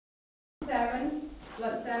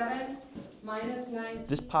plus 7 minus 9.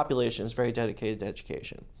 This population is very dedicated to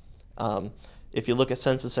education. If you look at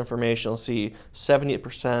census information, you'll see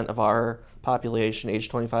 70% of our population age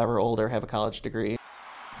 25 or older have a college degree.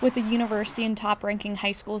 With the university and top-ranking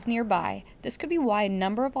high schools nearby, this could be why a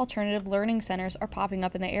number of alternative learning centers are popping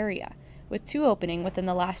up in the area, with 2 opening within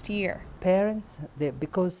the last year. Parents,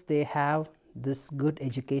 because they have this good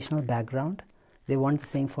educational background, they want the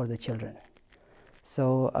same for the children.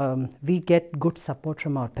 So we get good support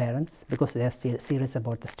from our parents because they are serious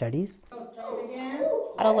about the studies.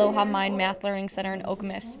 At Aloha Mind Math Learning Center in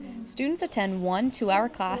Okemos, students attend 1 2-hour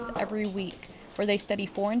class every week where they study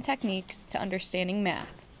foreign techniques to understanding math.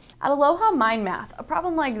 At Aloha Mind Math, a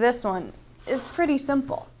problem like this one is pretty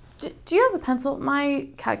simple. Do you have a pencil? My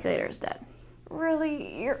calculator is dead.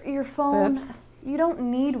 Really? Your phone? Oops. You don't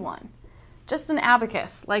need one. Just an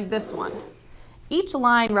abacus like this one. Each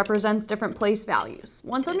line represents different place values.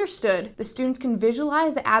 Once understood, the students can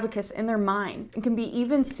visualize the abacus in their mind and can be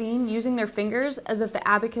even seen using their fingers as if the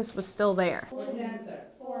abacus was still there.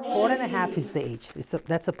 4.5 is the age.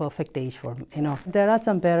 That's a perfect age for, There are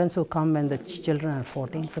some parents who come when the children are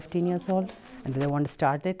 14, 15 years old and they want to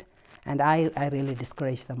start it. And I really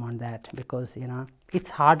discourage them on that because, it's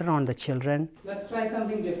harder on the children. Let's try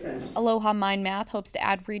something different. Aloha Mind Math hopes to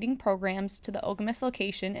add reading programs to the Okemos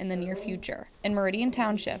location in the near future. In Meridian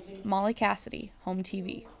Township, Molly Cassidy,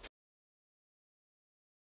 HOM-TV.